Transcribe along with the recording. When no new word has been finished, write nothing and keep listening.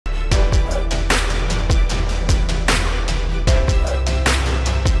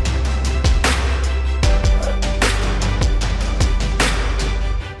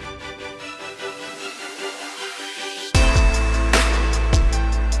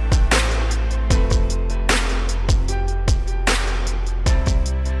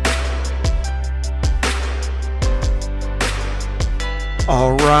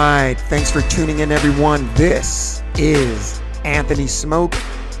right, thanks for tuning in, everyone. This is Anthony Smoak.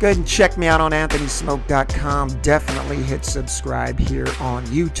 Go ahead and check me out on anthonysmoak.com. Definitely hit subscribe here on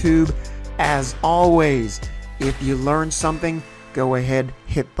YouTube. As always, if you learned something, go ahead,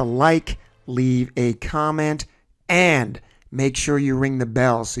 hit the like, leave a comment, and make sure you ring the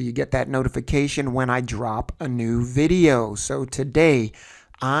bell so you get that notification when I drop a new video. So today,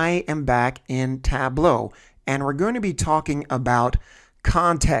 I am back in Tableau, and we're going to be talking about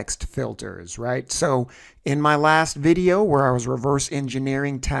context filters, right? So in my last video where I was reverse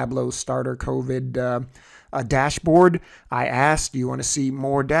engineering Tableau starter COVID dashboard, I asked, do you want to see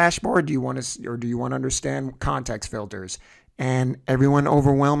more dashboard? Do you want to understand context filters? And everyone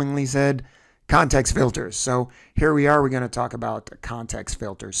overwhelmingly said context filters. So here we are, we're going to talk about context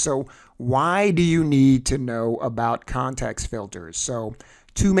filters. So why do you need to know about context filters? So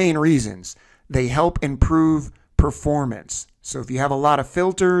two main reasons. They help improve performance. So if you have a lot of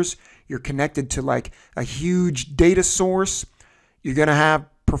filters, you're connected to like a huge data source, you're going to have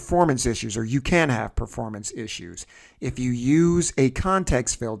performance issues, or you can have performance issues. If you use a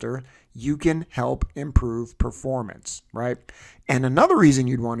context filter, you can help improve performance, right? And another reason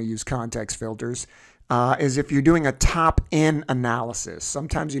you'd want to use context filters is if you're doing a top-in analysis.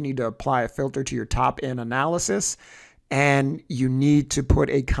 Sometimes you need to apply a filter to your top-in analysis, and you need to put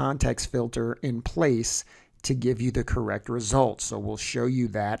a context filter in place to give you the correct results. So we'll show you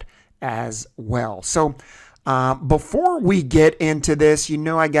that as well. So before we get into this, you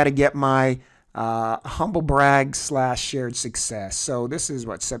know I got to get my humble brag / shared success. So this is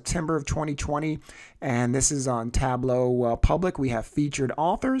what, September of 2020, and this is on Tableau Public. We have featured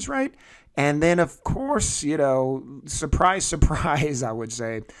authors, right? And then of course, you know, surprise, surprise, I would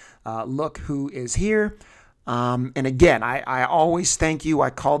say, look who is here. And again, I always thank you.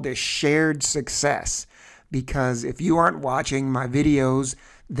 I call this shared success, because if you aren't watching my videos,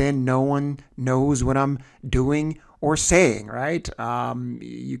 then no one knows what I'm doing or saying, right?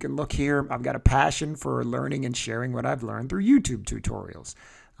 You can look here. I've got a passion for learning and sharing what I've learned through YouTube tutorials.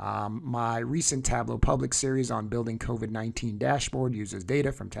 My recent Tableau Public series on building COVID-19 dashboard uses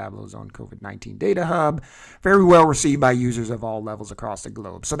data from Tableau's own COVID-19 data hub. Very well received by users of all levels across the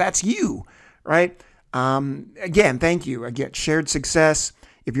globe. So that's you, right? Again, thank you. Again, shared success.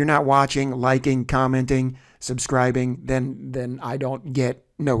 If you're not watching, liking, commenting, subscribing, then I don't get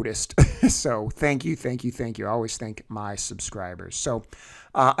noticed. So thank you, thank you, thank you. I always thank my subscribers. So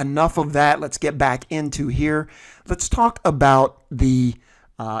enough of that. Let's get back into here. Let's talk about the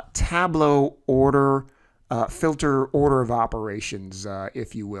Tableau filter order of operations,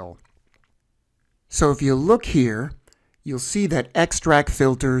 if you will. So if you look here, you'll see that extract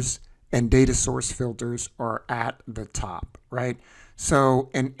filters and data source filters are at the top, right? So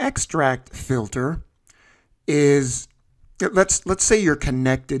an extract filter is, let's say you're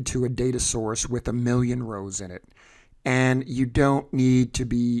connected to a data source with 1 million rows in it, and you don't need to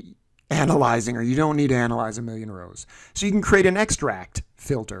be analyzing, or you don't need to analyze 1 million rows. So you can create an extract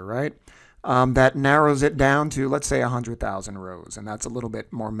filter, right? That narrows it down to, let's say, 100,000 rows, and that's a little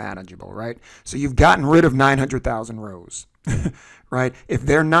bit more manageable, right? So you've gotten rid of 900,000 rows, right? If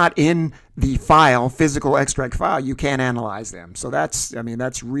they're not in the file, physical extract file, you can't analyze them. So that's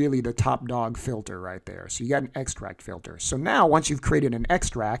really the top dog filter right there. So you got an extract filter. So now, once you've created an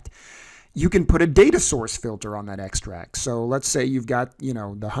extract, you can put a data source filter on that extract. So let's say you've got, you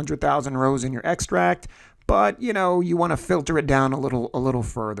know, the 100,000 rows in your extract, but you know, you want to filter it down a little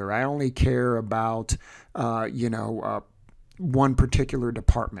further. I only care about one particular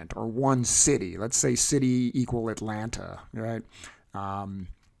department or one city. Let's say city equal Atlanta, right?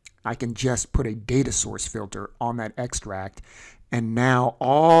 I can just put a data source filter on that extract, and now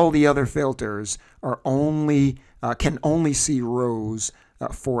all the other filters are can only see rows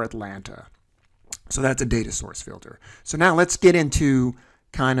for Atlanta. So that's a data source filter. So now let's get into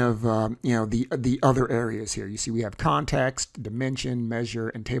kind of the other areas here. You see we have context, dimension, measure,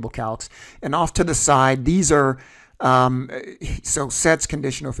 and table calcs. And off to the side, these are so sets,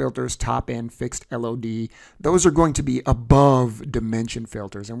 conditional filters, top end, fixed LOD. Those are going to be above dimension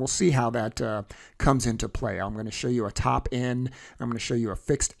filters, and we'll see how that comes into play. I'm going to show you a top end, I'm going to show you a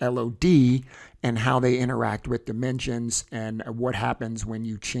fixed LOD, and how they interact with dimensions, and what happens when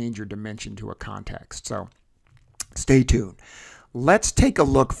you change your dimension to a context. So stay tuned. Let's take a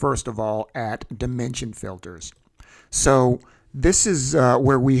look first of all at dimension filters. So this is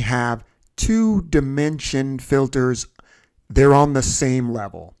where we have 2 dimension filters. They're on the same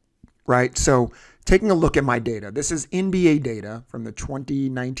level, right? So taking a look at my data, this is NBA data from the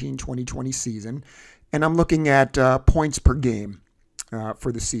 2019-2020 season, and I'm looking at points per game.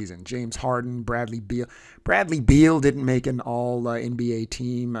 for the season. James Harden, Bradley Beal. Bradley Beal didn't make an all NBA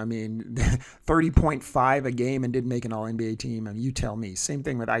team. I mean, 30.5 a game and didn't make an all NBA team. I mean, you tell me. Same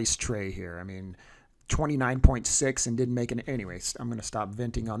thing with Ice Trey here. I mean, 29.6 and didn't make an. Anyways, I'm going to stop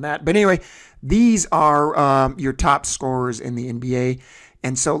venting on that. But anyway, these are your top scorers in the NBA.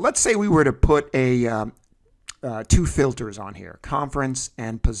 And so let's say we were to put two filters on here, conference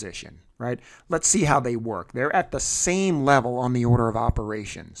and position, right? Let's see how they work. They're at the same level on the order of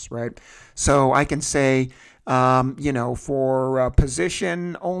operations, right? So I can say, for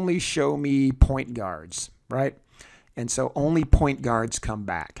position, only show me point guards, right? And so only point guards come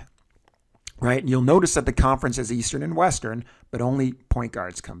back, right? And you'll notice that the conference is Eastern and Western, but only point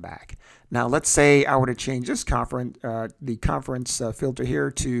guards come back. Now, let's say I were to change this conference, the conference filter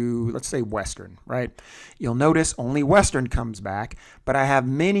here to, let's say, Western, right? You'll notice only Western comes back, but I have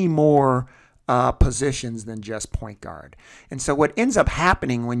many more positions than just point guard. And so what ends up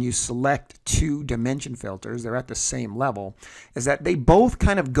happening when you select two dimension filters, they're at the same level, is that they both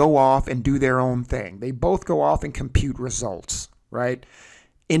kind of go off and do their own thing. They both go off and compute results, right?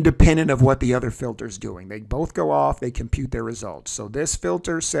 Independent of what the other filter's doing. They both go off, they compute their results. So this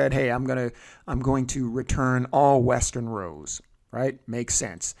filter said, hey, I'm going to return all Western rows, right? Makes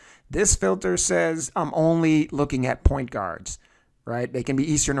sense. This filter says I'm only looking at point guards, right? They can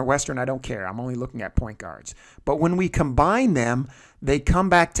be Eastern or Western, I don't care. I'm only looking at point guards. But when we combine them, they come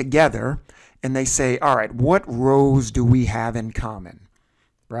back together and they say, all right, what rows do we have in common,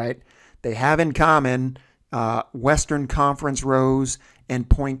 right? They have in common Western Conference rows and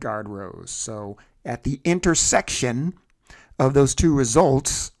point guard rows. So at the intersection of those two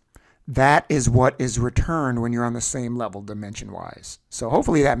results, that is what is returned when you're on the same level dimension-wise. So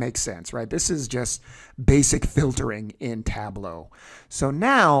hopefully that makes sense, right? This is just basic filtering in Tableau. So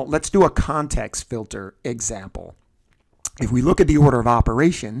now let's do a context filter example. If we look at the order of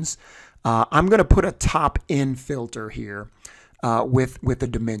operations, I'm going to put a top-in filter here with the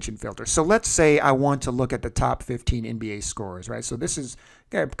dimension filter. So let's say I want to look at the top 15 NBA scorers, right? So this is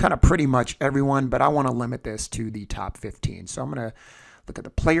kind of pretty much everyone, but I want to limit this to the top 15. So I'm going to look at the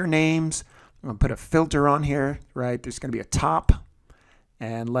player names. I'm going to put a filter on here, right? There's going to be a top.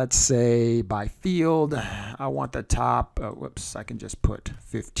 And let's say by field, I want the top, I can just put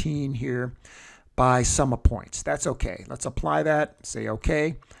 15 here by sum of points. That's okay. Let's apply that, say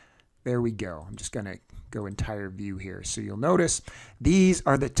okay. There we go. I'm just going to go entire view here. So you'll notice these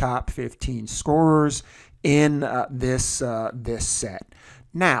are the top 15 scorers in this set.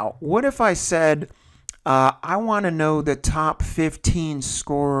 Now, what if I said I want to know the top 15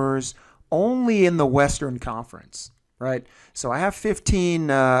 scorers only in the Western Conference, right? So I have 15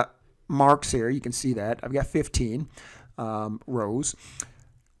 marks here. You can see that. I've got 15 rows.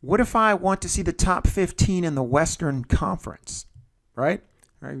 What if I want to see the top 15 in the Western Conference, right?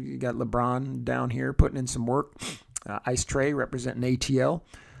 Right, you got LeBron down here putting in some work. Ice Trey representing ATL.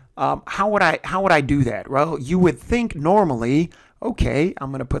 How would I do that? Well, you would think normally, okay,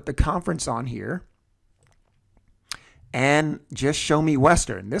 I'm going to put the conference on here and just show me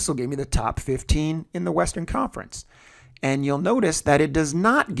Western. This will give me the top 15 in the Western Conference. And you'll notice that it does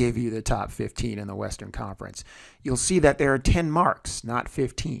not give you the top 15 in the Western Conference. You'll see that there are 10 marks, not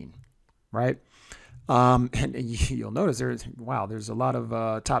 15, right? And you'll notice there's a lot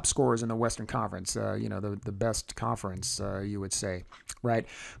of top scorers in the Western Conference, the best conference, you would say, right?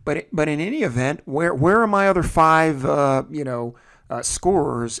 But in any event, where are my other five,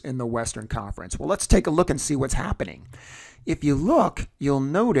 scorers in the Western Conference? Well, let's take a look and see what's happening. If you look, you'll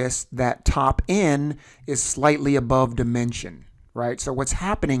notice that top N is slightly above dimension, right? So what's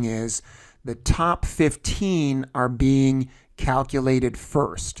happening is the top 15 are being calculated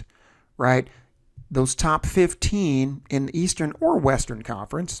first, right? Those top 15 in the Eastern or Western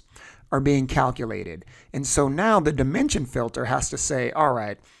Conference are being calculated. And so now the dimension filter has to say, all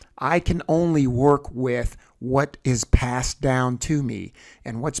right, I can only work with what is passed down to me.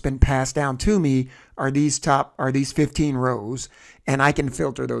 And what's been passed down to me are these 15 rows, and I can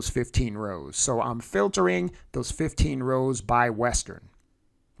filter those 15 rows. So I'm filtering those 15 rows by Western,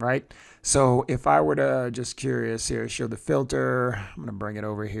 right? So if I were to, just curious here, show the filter, I'm going to bring it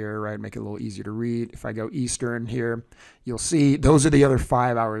over here, right, make it a little easier to read. If I go Eastern here, you'll see those are the other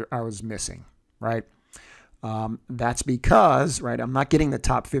five I was missing, right? That's because, right, I'm not getting the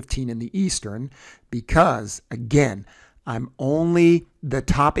top 15 in the Eastern because, again, the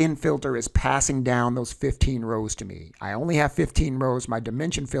top in filter is passing down those 15 rows to me. I only have 15 rows. My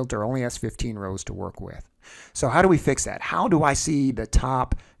dimension filter only has 15 rows to work with. So how do we fix that? How do I see the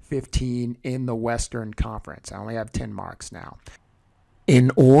top 15 in the Western Conference? I only have 10 marks now. In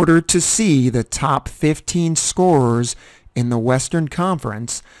order to see the top 15 scorers in the Western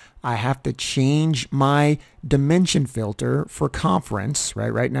Conference, I have to change my dimension filter for conference,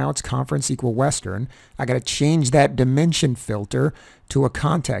 right? Right now it's conference equal Western. I got to change that dimension filter to a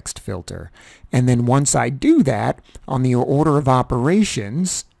context filter. And then once I do that, on the order of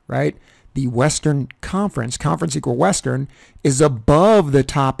operations, right, the Western Conference, conference equal Western, is above the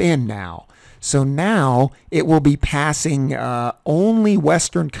top end now. So now it will be passing only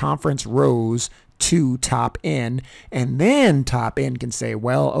Western Conference rows to top N, and then top N can say,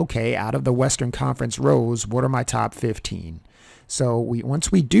 well, okay, out of the Western Conference rows, what are my top 15? So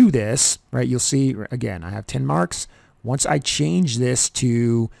once we do this, right, you'll see, again, I have 10 marks. Once I change this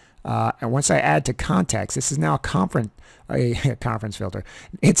to, and once I add to context, this is now a conference filter.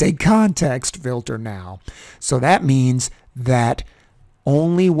 It's a context filter now. So that means that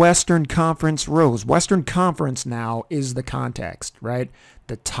only Western Conference rows. Western Conference now is the context, right?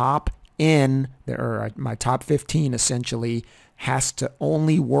 The top N, or my top 15 essentially, has to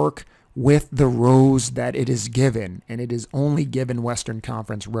only work with the rows that it is given, and it is only given Western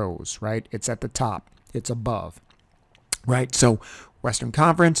Conference rows, right? It's at the top. It's above, right? So Western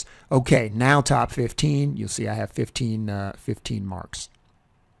Conference, okay, now top 15. You'll see I have 15 marks.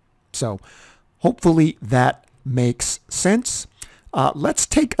 So hopefully that makes sense. Let's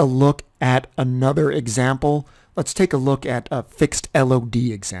take a look at another example. Let's take a look at a fixed LOD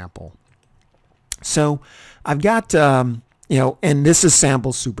example. So I've got, and this is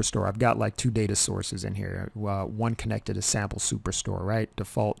Sample Superstore. I've got like 2 data sources in here. One connected to Sample Superstore, right?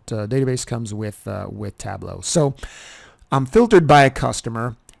 Default database comes with Tableau. So I'm filtered by a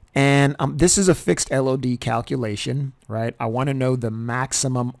customer, and this is a fixed LOD calculation, right? I want to know the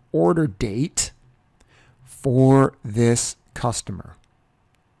maximum order date for this customer,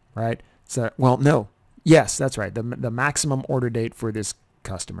 right? So, well, no. Yes, that's right. The maximum order date for this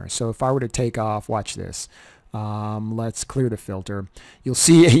customer. So if I were to take off, watch this. Let's clear the filter. You'll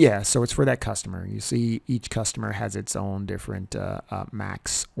see, yeah, so it's for that customer. You see each customer has its own different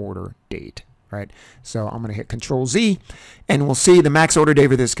max order date, right? So I'm going to hit Control Z, and we'll see the max order date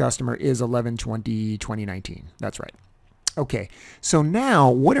for this customer is 11/20/2019. That's right. Okay, so now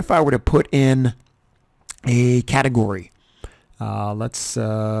what if I were to put in a category?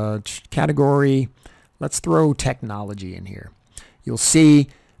 Category. Let's throw technology in here. You'll see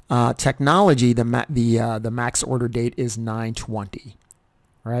technology, the max order date is 9/20,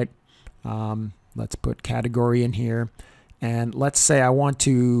 right? Let's put category in here, and let's say I want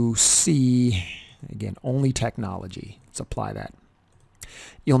to see, again, only technology. Let's apply that.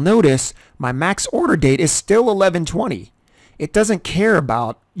 You'll notice my max order date is still 11/20. It doesn't care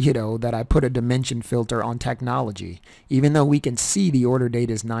about, that I put a dimension filter on technology. Even though we can see the order date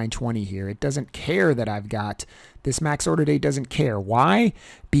is 9/20 here, it doesn't care that I've got this max order date. Doesn't care. Why?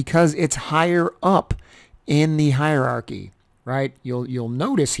 Because it's higher up in the hierarchy, right? You'll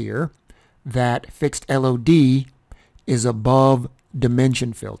notice here that fixed LOD is above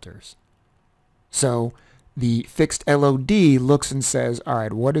dimension filters. So the fixed LOD looks and says, all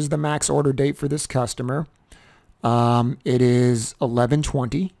right, what is the max order date for this customer? It is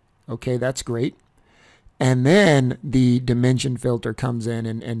 11/20. Okay, that's great. And then the dimension filter comes in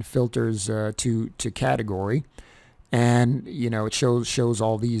and filters to category, and it shows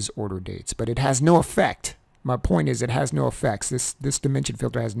all these order dates, but it has no effect. My point is, it has no effects. This dimension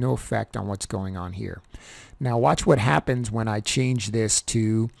filter has no effect on what's going on here. Now watch what happens when I change this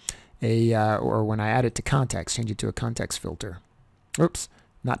to or when I add it to context, change it to a context filter. Oops,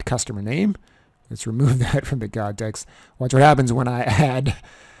 not customer name. Let's remove that from the context. Watch what happens when I add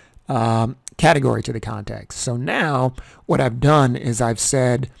category to the context. So now what I've done is I've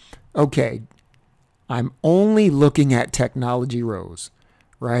said, okay, I'm only looking at technology rows,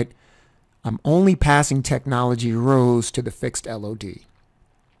 right? I'm only passing technology rows to the fixed LOD.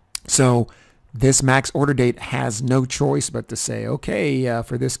 So this max order date has no choice but to say, okay,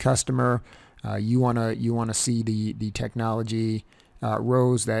 for this customer, you wanna see the technology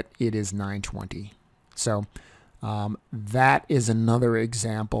rows that it is 9/20. So that is another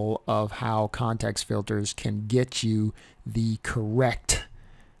example of how context filters can get you the correct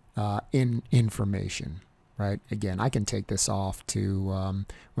information, right? Again, I can take this off to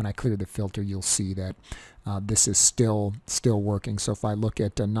when I clear the filter, you'll see that this is still working. So if I look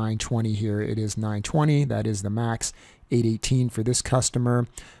at 9/20 here, it is 9/20. That is the max. 8/18 for this customer.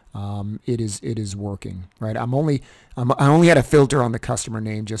 It is working, right? I only had a filter on the customer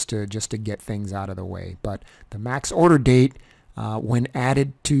name just to get things out of the way. But the max order date, when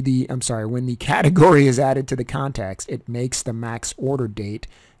the category is added to the context, it makes the max order date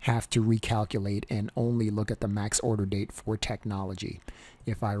have to recalculate and only look at the max order date for technology.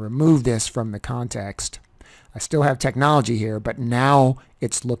 If I remove this from the context, I still have technology here, but now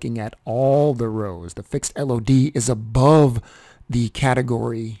it's looking at all the rows. The fixed LOD is above the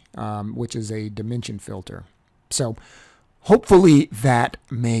category, which is a dimension filter. So hopefully that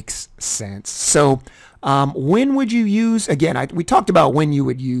makes sense. So when would you use, again, we talked about when you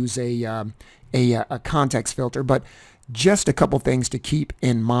would use a context filter, but just a couple things to keep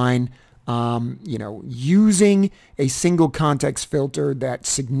in mind. Using a single context filter that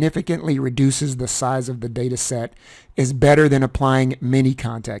significantly reduces the size of the data set is better than applying many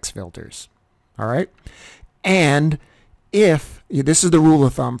context filters. All right. And if, this is the rule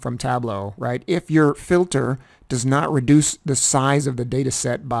of thumb from Tableau, right? If your filter does not reduce the size of the data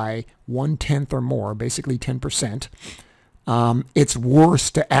set by 1/10 or more, basically 10%, it's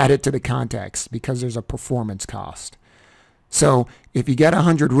worse to add it to the context because there's a performance cost. So if you get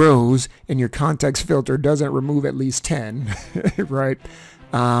 100 rows and your context filter doesn't remove at least 10, right,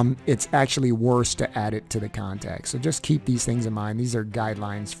 it's actually worse to add it to the context. So just keep these things in mind. These are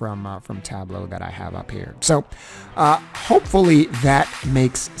guidelines from Tableau that I have up here. So hopefully that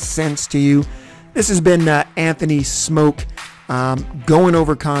makes sense to you. This has been Anthony Smoak going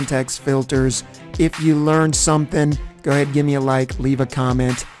over context filters. If you learned something, go ahead, give me a like, leave a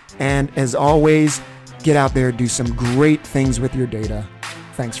comment, and as always, get out there, do some great things with your data.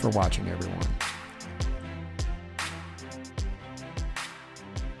 Thanks for watching, everyone.